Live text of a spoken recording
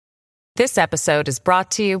This episode is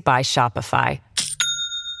brought to you by Shopify.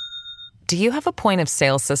 Do you have a point of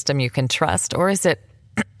sale system you can trust, or is it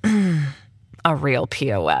a real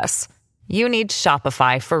POS? You need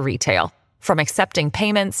Shopify for retail. From accepting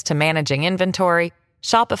payments to managing inventory,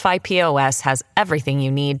 Shopify POS has everything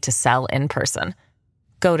you need to sell in person.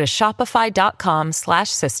 Go to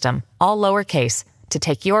shopify.com/system, all lowercase, to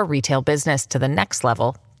take your retail business to the next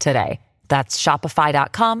level today. That's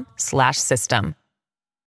shopify.com/system.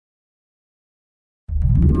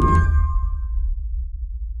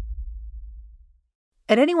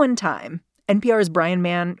 At any one time, NPR's Brian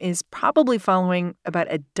Mann is probably following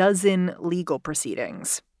about a dozen legal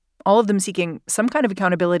proceedings, all of them seeking some kind of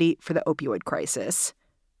accountability for the opioid crisis.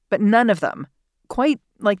 But none of them quite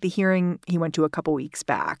like the hearing he went to a couple weeks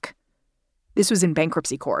back. This was in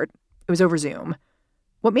bankruptcy court. It was over Zoom.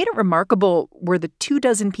 What made it remarkable were the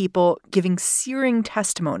 24 people giving searing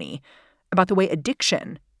testimony about the way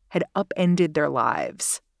addiction had upended their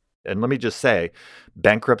lives. And let me just say,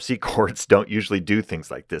 bankruptcy courts don't usually do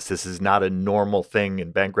things like this. This is not a normal thing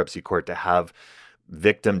in bankruptcy court to have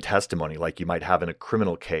victim testimony like you might have in a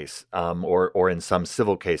criminal case or in some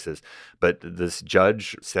civil cases. But this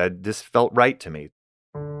judge said, this felt right to me.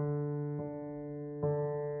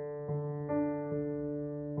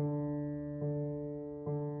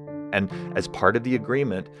 And as part of the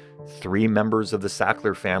agreement, 3 members of the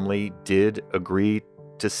Sackler family did agree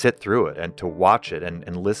to sit through it and to watch it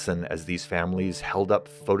and listen as these families held up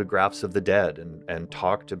photographs of the dead and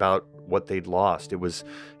talked about what they'd lost. It was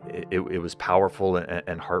powerful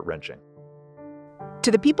and heart-wrenching.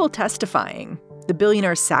 To the people testifying, the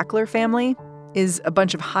billionaire Sackler family is a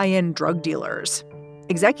bunch of high-end drug dealers,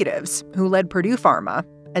 executives who led Purdue Pharma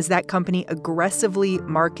as that company aggressively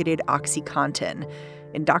marketed OxyContin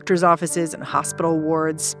in doctors' offices and hospital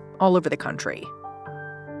wards all over the country.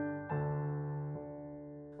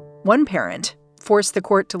 One parent forced the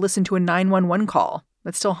court to listen to a 911 call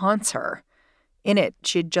that still haunts her. In it,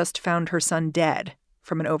 she had just found her son dead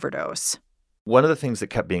from an overdose. One of the things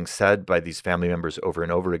that kept being said by these family members over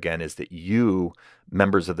and over again is that you,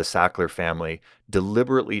 members of the Sackler family,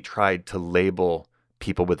 deliberately tried to label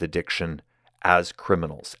people with addiction as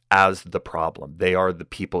criminals, as the problem. They are the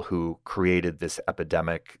people who created this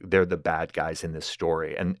epidemic. They're the bad guys in this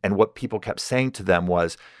story. And what people kept saying to them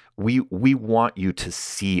was, we want you to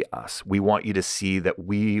see us. We want you to see that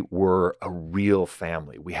we were a real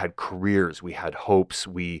family. We had careers, we had hopes,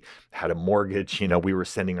 we had a mortgage. We were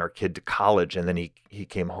sending our kid to college, and then he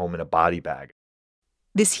came home in a body bag.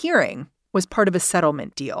 This hearing was part of a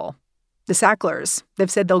settlement deal. The Sacklers,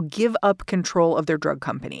 they've said they'll give up control of their drug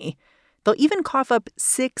company. They'll even cough up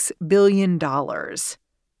 $6 billion.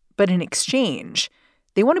 But in exchange,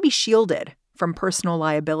 they want to be shielded from personal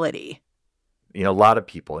liability. A lot of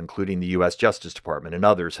people, including the U.S. Justice Department and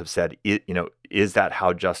others, have said, is that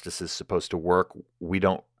how justice is supposed to work? We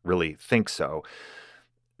don't really think so.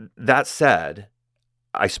 That said,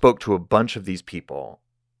 I spoke to a bunch of these people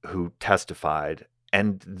who testified,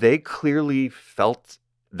 and they clearly felt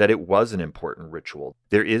that it was an important ritual.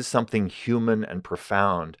 There is something human and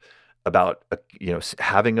profound about,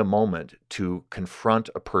 having a moment to confront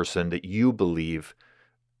a person that you believe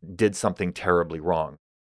did something terribly wrong.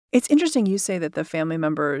 It's interesting you say that the family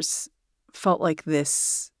members felt like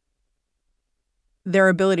their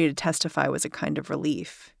ability to testify was a kind of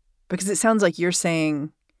relief, because it sounds like you're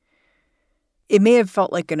saying it may have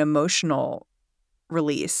felt like an emotional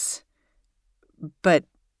release, but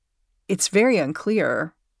it's very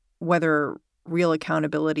unclear whether real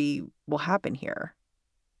accountability will happen here.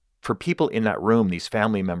 For people in that room, these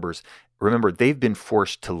family members, remember, they've been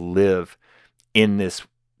forced to live in this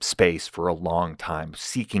space for a long time,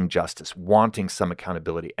 seeking justice, wanting some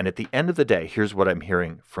accountability. And at the end of the day, here's what I'm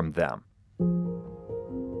hearing from them.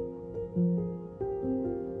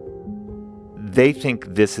 They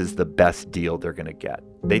think this is the best deal they're going to get.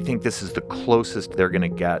 They think this is the closest they're going to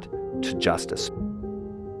get to justice.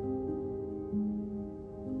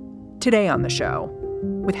 Today on the show,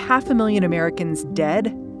 with 500,000 Americans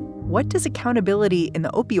dead, what does accountability in the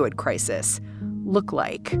opioid crisis look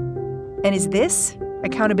like? And is this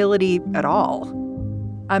accountability at all?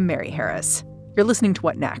 I'm Mary Harris. You're listening to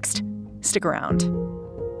What Next? Stick around.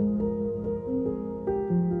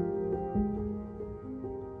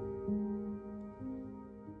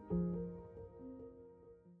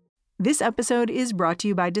 This episode is brought to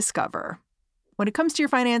you by Discover. When it comes to your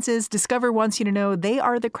finances, Discover wants you to know they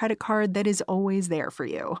are the credit card that is always there for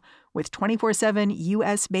you. With 24/7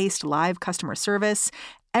 U.S.-based live customer service,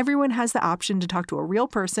 everyone has the option to talk to a real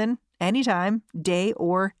person anytime, day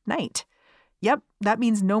or night. Yep, That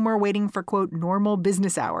means no more waiting for, quote, normal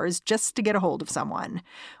business hours just to get a hold of someone.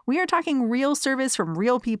 We are talking real service from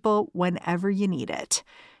real people whenever you need it.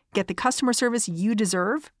 Get the customer service you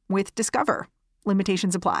deserve with Discover.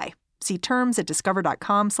 Limitations apply. See terms at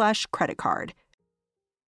discover.com/creditcard.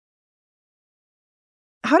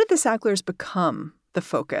 How did the Sacklers become the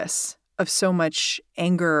focus of so much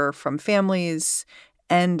anger from families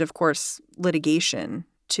and, of course, litigation,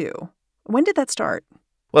 too? When did that start?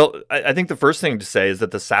 Well, I think the first thing to say is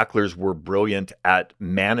that the Sacklers were brilliant at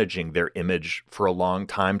managing their image for a long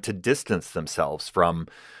time to distance themselves from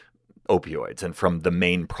opioids and from the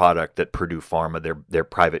main product that Purdue Pharma, their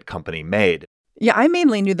private company, made. Yeah, I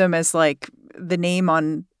mainly knew them as like the name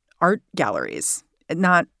on art galleries,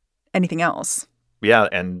 not anything else. Yeah,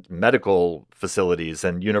 and medical facilities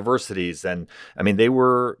and universities. And I mean, they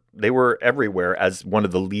were everywhere as one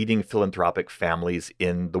of the leading philanthropic families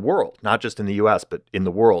in the world, not just in the U.S., but in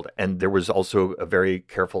the world. And there was also a very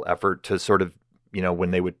careful effort to sort of,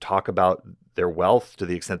 when they would talk about their wealth to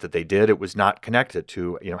the extent that they did, it was not connected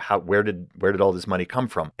to, where did all this money come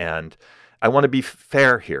from? And I want to be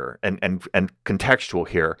fair here and contextual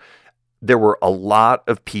here. There were a lot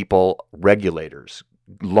of people, regulators,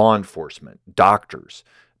 law enforcement, doctors,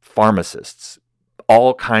 pharmacists,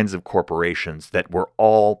 all kinds of corporations that were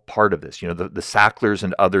all part of this. The Sacklers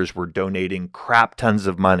and others were donating crap tons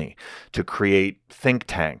of money to create think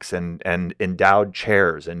tanks and endowed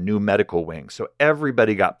chairs and new medical wings. So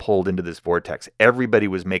everybody got pulled into this vortex. Everybody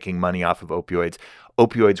was making money off of opioids.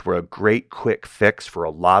 Opioids were a great quick fix for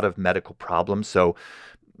a lot of medical problems. So,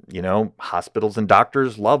 hospitals and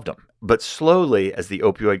doctors loved them. But slowly, as the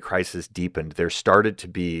opioid crisis deepened, there started to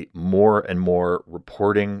be more and more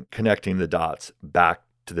reporting connecting the dots back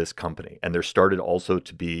to this company. And there started also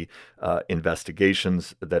to be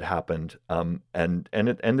investigations that happened. And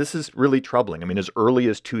this is really troubling. I mean, as early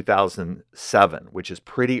as 2007, which is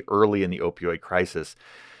pretty early in the opioid crisis,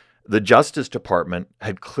 the Justice Department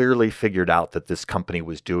had clearly figured out that this company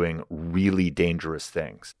was doing really dangerous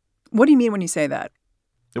things. What do you mean when you say that?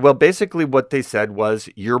 Well, basically what they said was,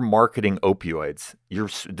 you're marketing opioids. You're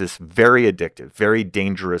this very addictive, very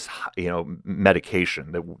dangerous,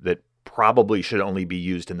 medication that probably should only be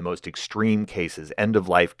used in the most extreme cases,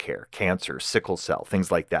 end-of-life care, cancer, sickle cell, things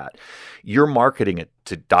like that. You're marketing it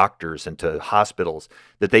to doctors and to hospitals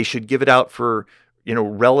that they should give it out for,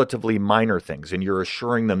 relatively minor things. And you're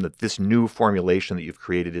assuring them that this new formulation that you've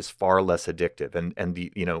created is far less addictive. And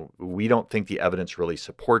we don't think the evidence really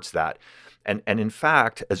supports that. And in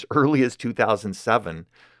fact, as early as 2007,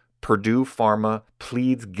 Purdue Pharma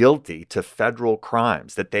pleads guilty to federal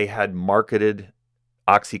crimes that they had marketed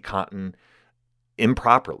OxyContin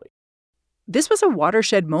improperly. This was a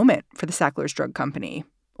watershed moment for the Sacklers Drug Company,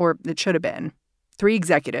 or it should have been. 3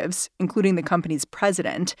 executives, including the company's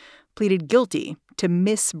president, pleaded guilty to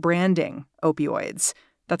misbranding opioids.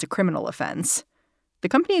 That's a criminal offense. The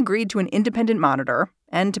company agreed to an independent monitor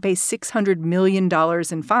and to pay $600 million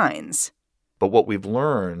in fines. But what we've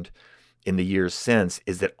learned in the years since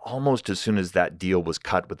is that almost as soon as that deal was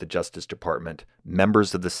cut with the Justice Department,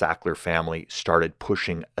 members of the Sackler family started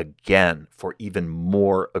pushing again for even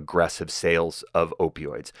more aggressive sales of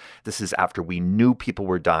opioids. This is after we knew people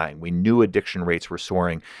were dying. We knew addiction rates were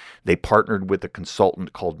soaring. They partnered with a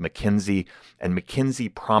consultant called McKinsey, and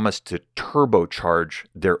McKinsey promised to turbocharge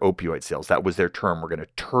their opioid sales. That was their term. We're going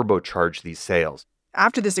to turbocharge these sales.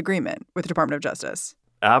 After this agreement with the Department of Justice.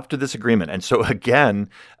 After this agreement. And so again,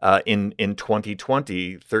 in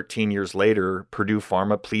 2020, 13 years later, Purdue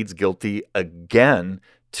Pharma pleads guilty again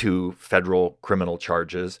to federal criminal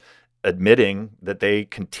charges, admitting that they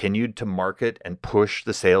continued to market and push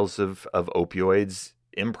the sales of opioids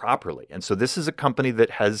improperly. And so this is a company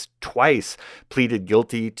that has twice pleaded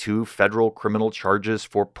guilty to federal criminal charges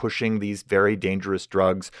for pushing these very dangerous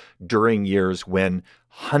drugs during years when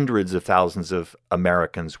hundreds of thousands of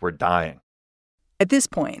Americans were dying. At this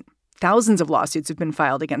point, thousands of lawsuits have been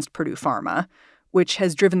filed against Purdue Pharma, which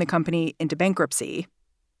has driven the company into bankruptcy.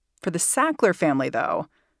 For the Sackler family, though,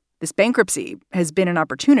 this bankruptcy has been an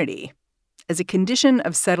opportunity. As a condition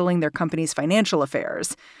of settling their company's financial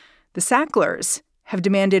affairs, the Sacklers have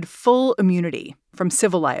demanded full immunity from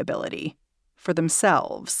civil liability for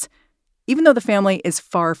themselves, even though the family is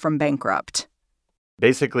far from bankrupt.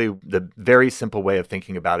 Basically, the very simple way of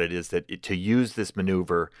thinking about it is that to use this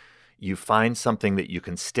maneuver, you find something that you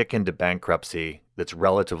can stick into bankruptcy that's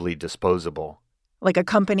relatively disposable, Like a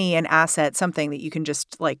company, an asset, something that you can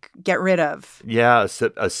just like get rid of. Yeah,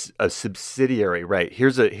 a subsidiary, right?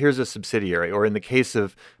 Here's a subsidiary, or in the case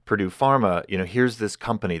of Purdue Pharma, here's this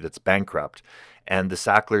company that's bankrupt, and the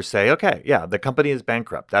Sacklers say, okay, yeah, the company is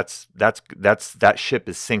bankrupt. That ship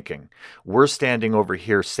is sinking. We're standing over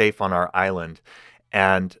here safe on our island,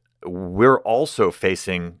 and we're also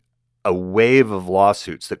facing a wave of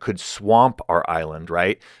lawsuits that could swamp our island,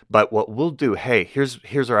 right? But what we'll do, hey,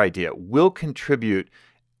 here's our idea. We'll contribute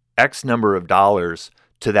X number of dollars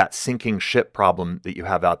to that sinking ship problem that you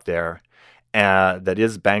have out there that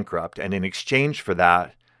is bankrupt. And in exchange for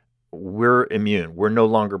that, we're immune. We're no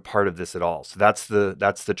longer part of this at all. So that's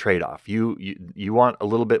the trade-off. You want a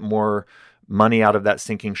little bit more money out of that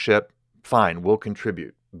sinking ship? Fine, we'll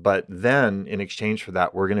contribute. But then, in exchange for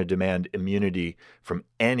that, we're going to demand immunity from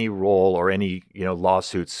any role or any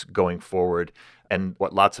lawsuits going forward. And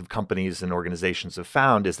what lots of companies and organizations have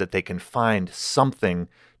found is that they can find something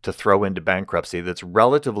to throw into bankruptcy that's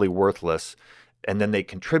relatively worthless, and then they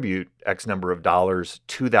contribute X number of dollars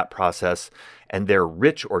to that process, and their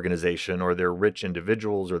rich organization or their rich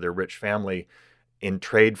individuals or their rich family, in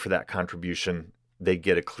trade for that contribution, they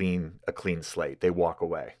get a clean slate. They walk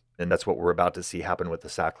away. And that's what we're about to see happen with the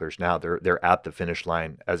Sacklers now. They're at the finish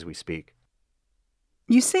line as we speak.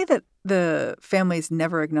 You say that the families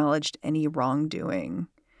never acknowledged any wrongdoing,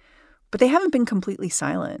 but they haven't been completely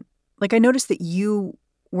silent. Like, I noticed that you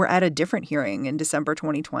were at a different hearing in December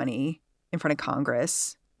 2020 in front of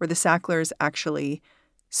Congress where the Sacklers actually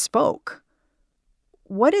spoke.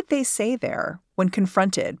 What did they say there when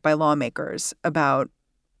confronted by lawmakers about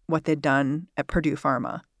what they'd done at Purdue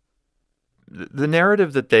Pharma? The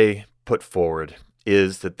narrative that they put forward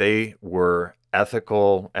is that they were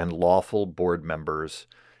ethical and lawful board members.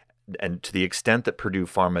 And to the extent that Purdue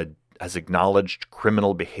Pharma has acknowledged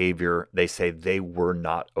criminal behavior, they say they were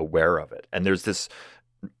not aware of it. And there's this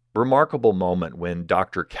remarkable moment when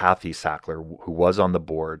Dr. Kathy Sackler, who was on the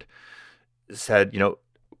board, said,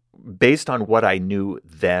 based on what I knew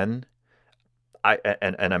then,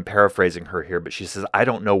 and I'm paraphrasing her here, but she says, I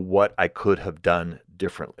don't know what I could have done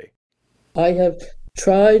differently. I have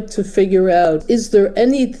tried to figure out, is there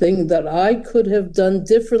anything that I could have done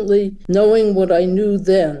differently knowing what I knew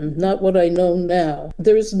then, not what I know now?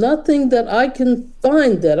 There's nothing that I can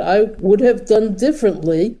find that I would have done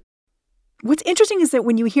differently. What's interesting is that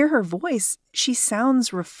when you hear her voice, she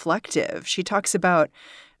sounds reflective. She talks about,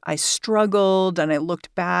 I struggled and I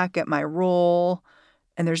looked back at my role.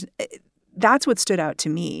 And that's what stood out to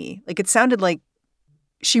me. Like, it sounded like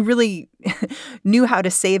she really knew how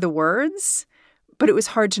to say the words, but it was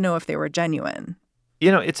hard to know if they were genuine.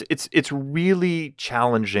 It's really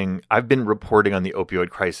challenging. I've been reporting on the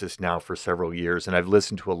opioid crisis now for several years, and I've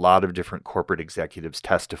listened to a lot of different corporate executives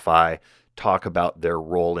testify, talk about their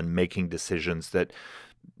role in making decisions that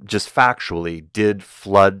just factually did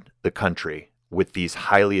flood the country with these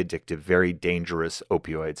highly addictive, very dangerous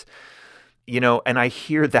opioids. And I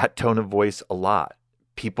hear that tone of voice a lot.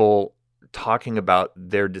 People talking about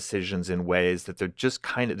their decisions in ways that they're just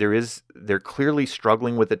they're clearly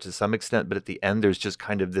struggling with it to some extent, but at the end there's just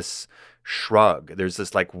kind of this shrug. There's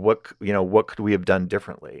this like, what could we have done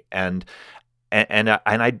differently? And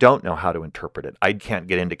I don't know how to interpret it. I can't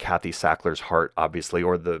get into Kathy Sackler's heart, obviously,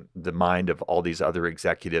 or the mind of all these other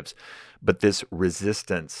executives, but this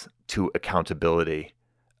resistance to accountability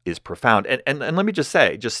is profound. And let me just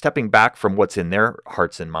say, just stepping back from what's in their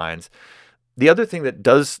hearts and minds, the other thing that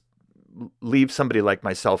does leave somebody like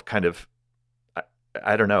myself kind of,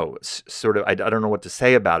 I don't know, sort of, I don't know what to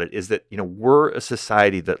say about it, is that, we're a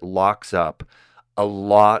society that locks up a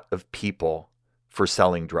lot of people for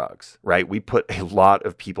selling drugs, right? We put a lot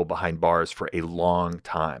of people behind bars for a long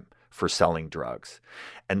time for selling drugs.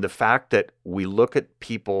 And the fact that we look at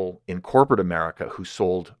people in corporate America who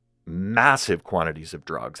sold massive quantities of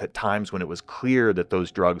drugs at times when it was clear that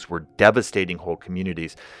those drugs were devastating whole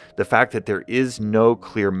communities, the fact that there is no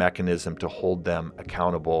clear mechanism to hold them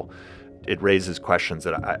accountable, it raises questions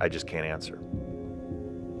that I just can't answer.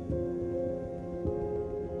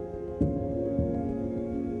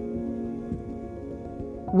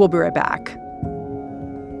 We'll be right back.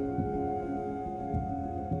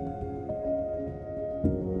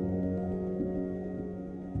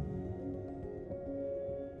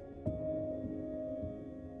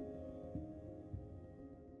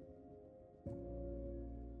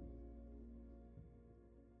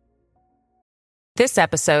 This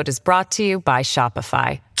episode is brought to you by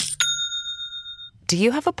Shopify. Do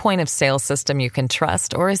you have a point of sale system you can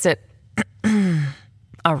trust, or is it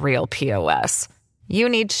a real POS? You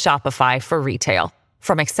need Shopify for retail.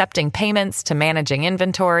 From accepting payments to managing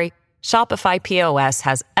inventory, Shopify POS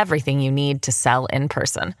has everything you need to sell in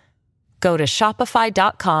person. Go to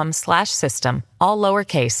shopify.com/system, all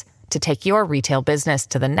lowercase, to take your retail business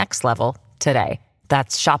to the next level today.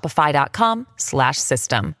 That's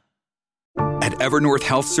shopify.com/system. At Evernorth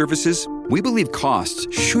Health Services, we believe costs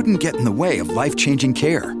shouldn't get in the way of life-changing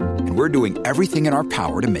care, and we're doing everything in our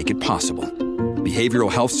power to make it possible.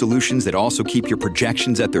 Behavioral health solutions that also keep your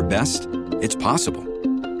projections at their best? It's possible.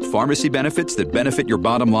 Pharmacy benefits that benefit your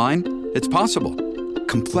bottom line? It's possible.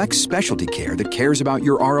 Complex specialty care that cares about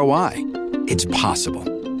your ROI? It's possible.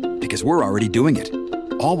 Because we're already doing it.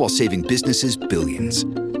 All while saving businesses billions.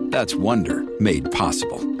 That's Wonder made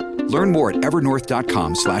possible. Learn more at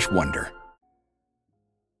evernorth.com/wonder.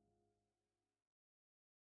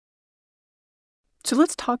 So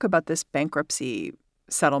let's talk about this bankruptcy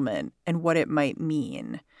settlement and what it might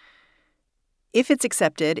mean. If it's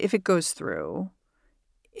accepted, if it goes through,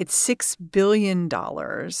 it's $6 billion.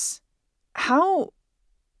 How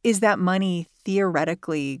is that money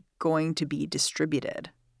theoretically going to be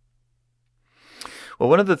distributed? Well,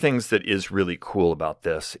 one of the things that is really cool about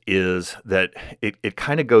this is that it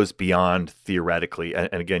kind of goes beyond theoretically.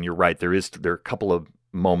 And again, you're right. There are a couple of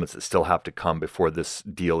moments that still have to come before this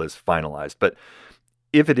deal is finalized. But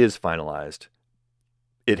if it is finalized,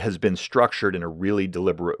 it has been structured in a really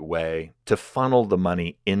deliberate way to funnel the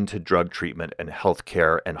money into drug treatment and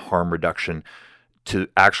healthcare and harm reduction to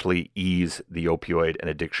actually ease the opioid and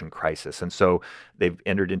addiction crisis. And so they've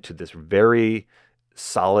entered into this very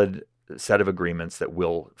solid set of agreements that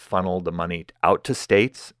will funnel the money out to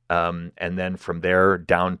states, and then from there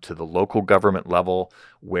down to the local government level,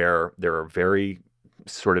 where there are very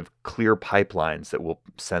sort of clear pipelines that will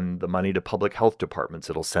send the money to public health departments.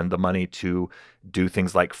 It'll send the money to do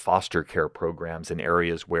things like foster care programs in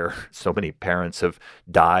areas where so many parents have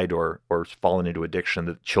died or fallen into addiction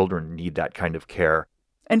that children need that kind of care.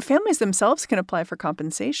 And families themselves can apply for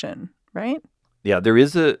compensation, right? Yeah, there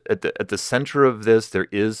is at the center of this, there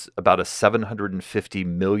is about a $750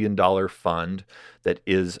 million fund that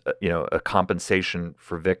is, a compensation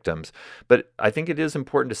for victims. But I think it is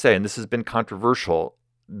important to say, and this has been controversial,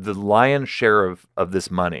 the lion's share of this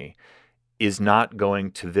money is not going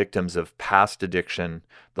to victims of past addiction.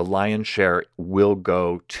 The lion's share will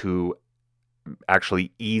go to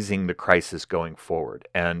actually easing the crisis going forward,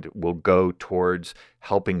 and will go towards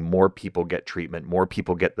helping more people get treatment, more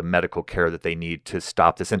people get the medical care that they need to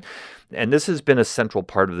stop this. And this has been a central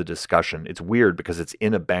part of the discussion. It's weird because it's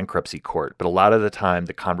in a bankruptcy court, but a lot of the time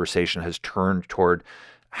the conversation has turned toward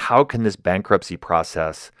how can this bankruptcy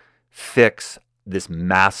process fix this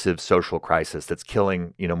massive social crisis that's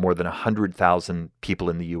killing, more than 100,000 people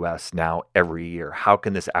in the U.S. now every year. How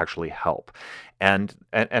can this actually help? And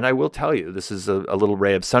I will tell you, this is a little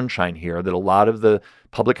ray of sunshine here, that a lot of the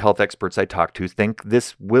public health experts I talk to think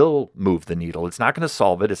this will move the needle. It's not going to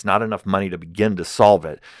solve it. It's not enough money to begin to solve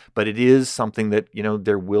it, but it is something that,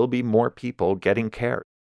 there will be more people getting care.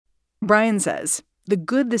 Brian says the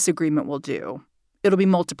good this agreement will do, it'll be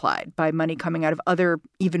multiplied by money coming out of other,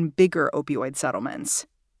 even bigger opioid settlements.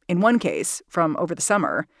 In one case, from over the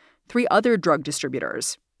summer, 3 other drug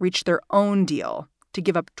distributors reached their own deal to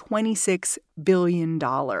give up $26 billion,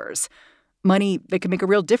 money that could make a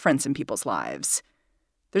real difference in people's lives.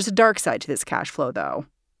 There's a dark side to this cash flow, though.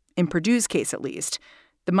 In Purdue's case, at least,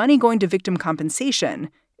 the money going to victim compensation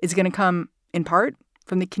is going to come, in part,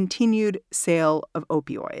 from the continued sale of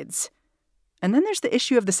opioids. And then there's the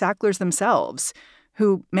issue of the Sacklers themselves,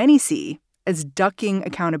 who many see as ducking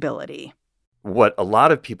accountability. What a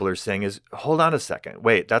lot of people are saying is, hold on a second,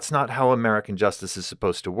 wait, that's not how American justice is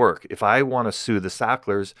supposed to work. If I want to sue the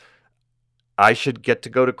Sacklers, I should get to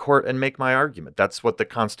go to court and make my argument. That's what the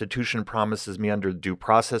Constitution promises me under the due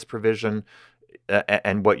process provision.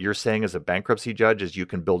 And what you're saying as a bankruptcy judge is you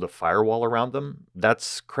can build a firewall around them.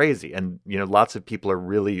 That's crazy. And, lots of people are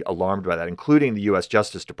really alarmed by that, including the U.S.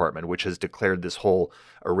 Justice Department, which has declared this whole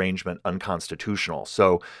arrangement unconstitutional.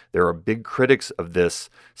 So there are big critics of this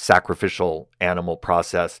sacrificial animal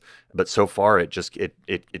process. But so far,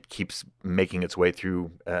 it keeps making its way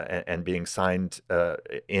through and being signed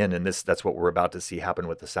in. And that's what we're about to see happen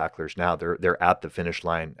with the Sacklers now. They're at the finish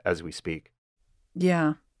line as we speak.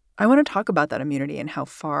 Yeah. I want to talk about that immunity and how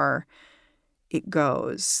far it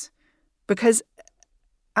goes, because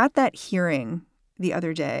at that hearing the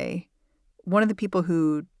other day, one of the people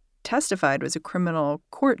who testified was a criminal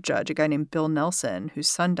court judge, a guy named Bill Nelson, whose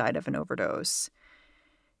son died of an overdose.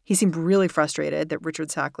 He seemed really frustrated that Richard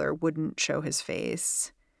Sackler wouldn't show his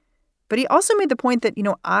face. But he also made the point that,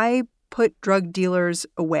 I put drug dealers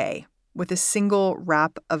away with a single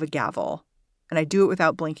rap of a gavel, and I do it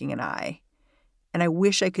without blinking an eye. And I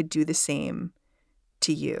wish I could do the same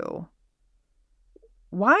to you,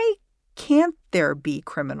 why can't there be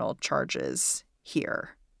criminal charges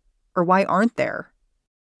here? Or why aren't there?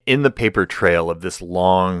 In the paper trail of this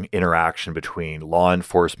long interaction between law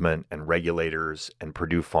enforcement and regulators and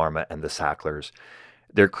Purdue Pharma and the Sacklers,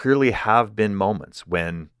 there clearly have been moments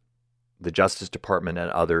when the Justice Department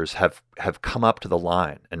and others have come up to the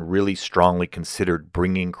line and really strongly considered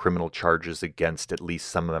bringing criminal charges against at least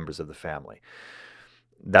some members of the family.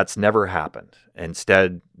 That's never happened.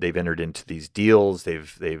 Instead, they've entered into these deals.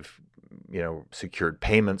 They've secured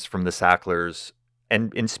payments from the Sacklers.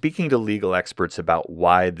 And in speaking to legal experts about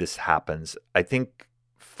why this happens, I think,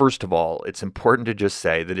 first of all, it's important to just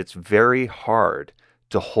say that it's very hard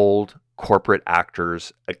to hold corporate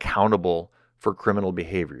actors accountable for criminal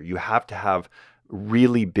behavior. You have to have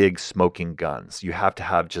really big smoking guns. You have to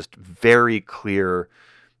have just very clear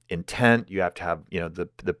intent. You have to have,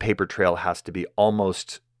 the paper trail has to be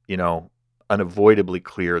almost, unavoidably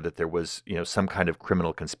clear that there was, some kind of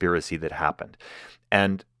criminal conspiracy that happened.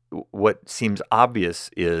 And what seems obvious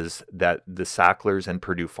is that the Sacklers and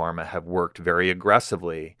Purdue Pharma have worked very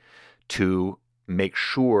aggressively to make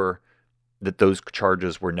sure that those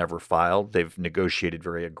charges were never filed. They've negotiated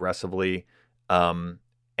very aggressively. And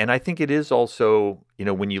I think it is also,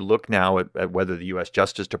 when you look now at whether the U.S.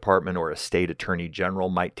 Justice Department or a state attorney general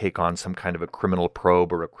might take on some kind of a criminal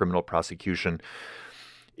probe or a criminal prosecution,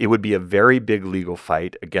 it would be a very big legal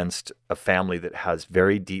fight against a family that has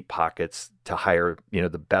very deep pockets to hire,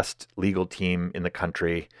 the best legal team in the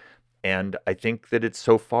country. And I think that it's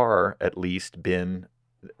so far at least been,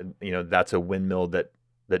 that's a windmill that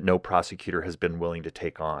no prosecutor has been willing to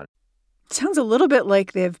take on. Sounds a little bit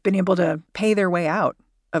like they've been able to pay their way out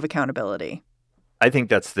of accountability. I think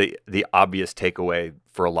that's the obvious takeaway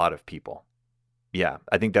for a lot of people. Yeah,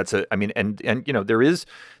 I think that's there is,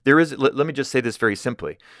 let me just say this very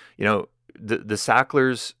simply. The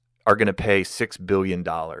Sacklers are going to pay $6 billion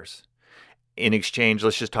in exchange.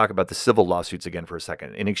 Let's just talk about the civil lawsuits again for a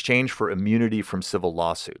second. In exchange for immunity from civil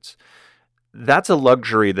lawsuits. That's a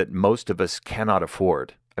luxury that most of us cannot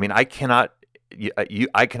afford. I mean, I cannot,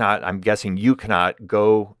 I'm guessing you cannot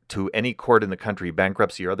go to any court in the country,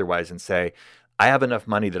 bankruptcy or otherwise, and say, I have enough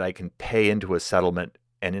money that I can pay into a settlement,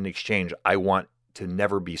 and in exchange, I want to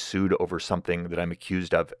never be sued over something that I'm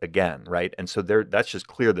accused of again, right? And so that's just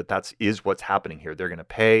clear that is what's happening here. They're going to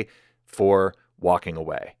pay for walking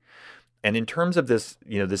away. And in terms of this,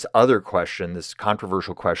 this other question, this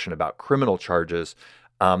controversial question about criminal charges,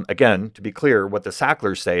 again, to be clear, what the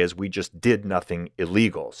Sacklers say is we just did nothing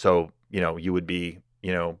illegal. So, you would be,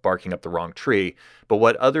 barking up the wrong tree. But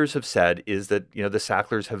what others have said is that, the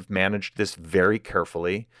Sacklers have managed this very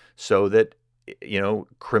carefully so that,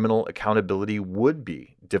 criminal accountability would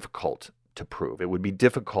be difficult to prove. It would be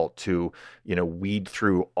difficult to, weed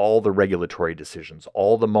through all the regulatory decisions,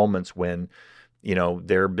 all the moments when,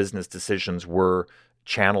 their business decisions were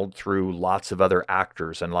channeled through lots of other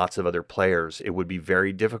actors and lots of other players. It would be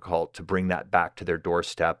very difficult to bring that back to their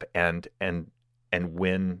doorstep and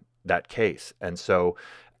win that case. And so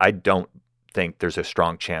I don't think there's a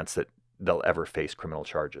strong chance that they'll ever face criminal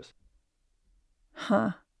charges.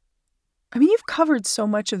 Huh. I mean, you've covered so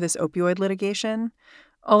much of this opioid litigation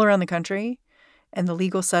all around the country and the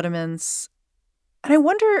legal settlements. And I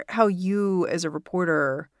wonder how you, as a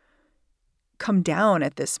reporter, come down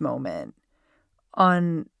at this moment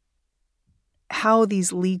on how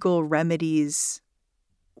these legal remedies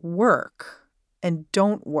work and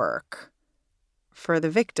don't work for the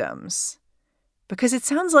victims. Because it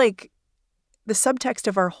sounds like the subtext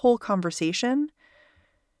of our whole conversation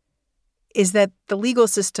is that the legal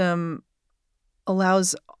system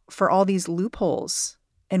allows for all these loopholes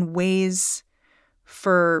and ways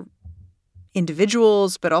for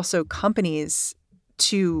individuals, but also companies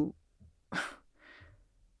to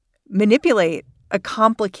manipulate a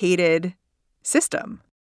complicated system.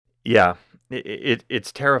 Yeah,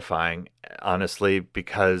 it's terrifying, honestly,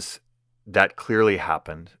 because that clearly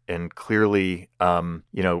happened. And clearly,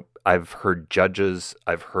 I've heard judges,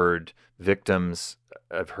 I've heard victims,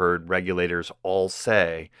 I've heard regulators all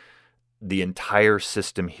say the entire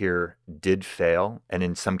system here did fail. And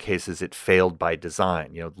in some cases, it failed by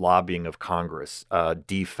design, lobbying of Congress,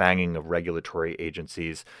 defanging of regulatory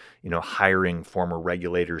agencies, hiring former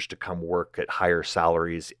regulators to come work at higher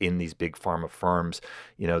salaries in these big pharma firms.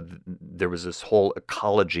 There was this whole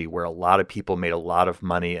ecology where a lot of people made a lot of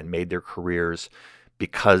money and made their careers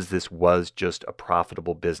because this was just a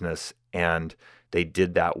profitable business. And they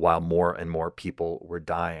did that while more and more people were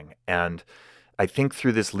dying. And I think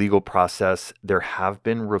through this legal process, there have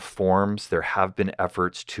been reforms. There have been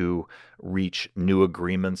efforts to reach new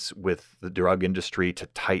agreements with the drug industry to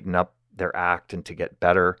tighten up, their act and to get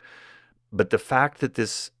better. But the fact that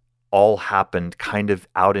this all happened kind of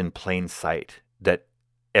out in plain sight, that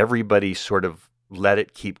everybody sort of let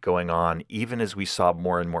it keep going on, even as we saw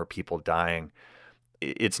more and more people dying,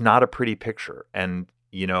 it's not a pretty picture. And,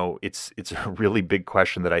 you know, it's a really big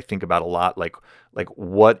question that I think about a lot. Like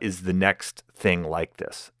what is the next thing like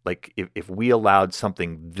this? Like if we allowed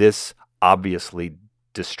something this obviously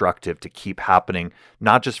destructive to keep happening,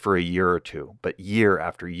 not just for a year or two, but year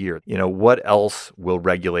after year, you know, what else will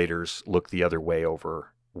regulators look the other way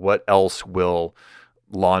over? What else will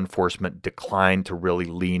law enforcement decline to really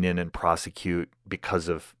lean in and prosecute because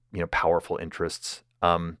of, you know, powerful interests?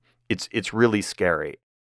 It's really scary.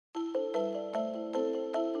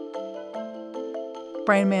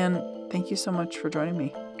 Brian Mann, thank you so much for joining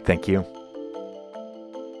me. Thank you.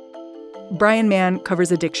 Brian Mann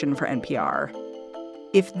covers addiction for NPR.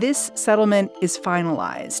 If this settlement is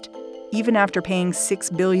finalized, even after paying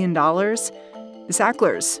 $6 billion, the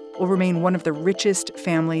Sacklers will remain one of the richest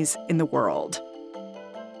families in the world.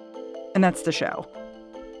 And that's the show.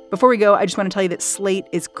 Before we go, I just want to tell you that Slate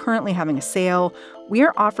is currently having a sale. We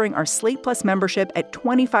are offering our Slate Plus membership at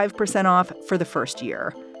 25% off for the first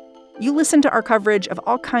year. You listen to our coverage of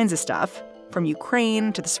all kinds of stuff, from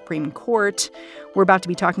Ukraine to the Supreme Court. We're about to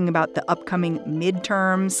be talking about the upcoming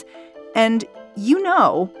midterms. And you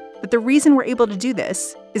know that the reason we're able to do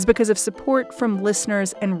this is because of support from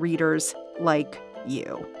listeners and readers like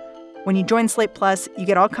you. When you join Slate Plus, you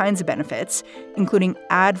get all kinds of benefits, including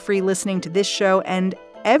ad-free listening to this show and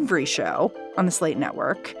every show on the Slate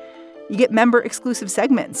Network. You get member-exclusive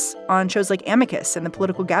segments on shows like Amicus and the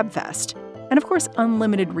Political Gabfest. And, of course,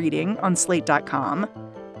 unlimited reading on Slate.com.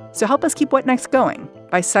 So help us keep What Next going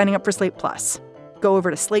by signing up for Slate Plus. Go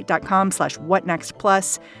over to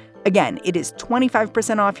slate.com/whatnextplus. Again, it is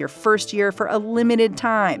 25% off your first year for a limited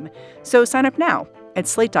time. So sign up now at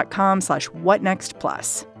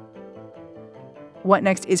slate.com/whatnextplus. What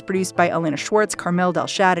Next is produced by Elena Schwartz, Carmel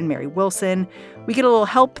Delshad, and Mary Wilson. We get a little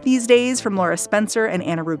help these days from Laura Spencer and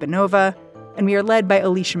Anna Rubinova. And we are led by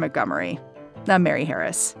Alicia Montgomery. I'm Mary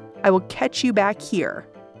Harris. I will catch you back here,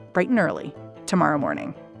 bright and early, tomorrow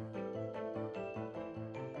morning.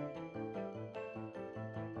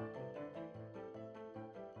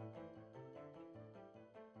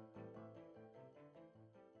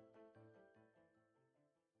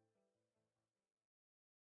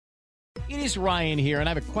 It is Ryan here, and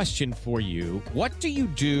I have a question for you. What do you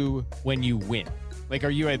do when you win? Like, are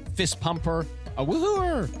you a fist pumper, a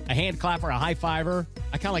woo-hooer, a hand clapper, a high fiver?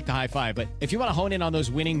 I kind of like the high five, but if you want to hone in on those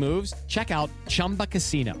winning moves, check out Chumba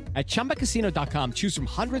Casino. At ChumbaCasino.com, choose from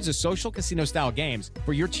hundreds of social casino-style games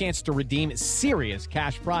for your chance to redeem serious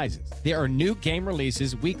cash prizes. There are new game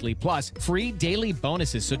releases weekly, plus free daily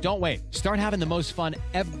bonuses. So don't wait. Start having the most fun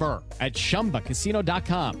ever at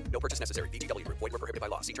ChumbaCasino.com. No purchase necessary. VGW Group. Void where prohibited by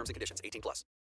law. See terms and conditions. 18+.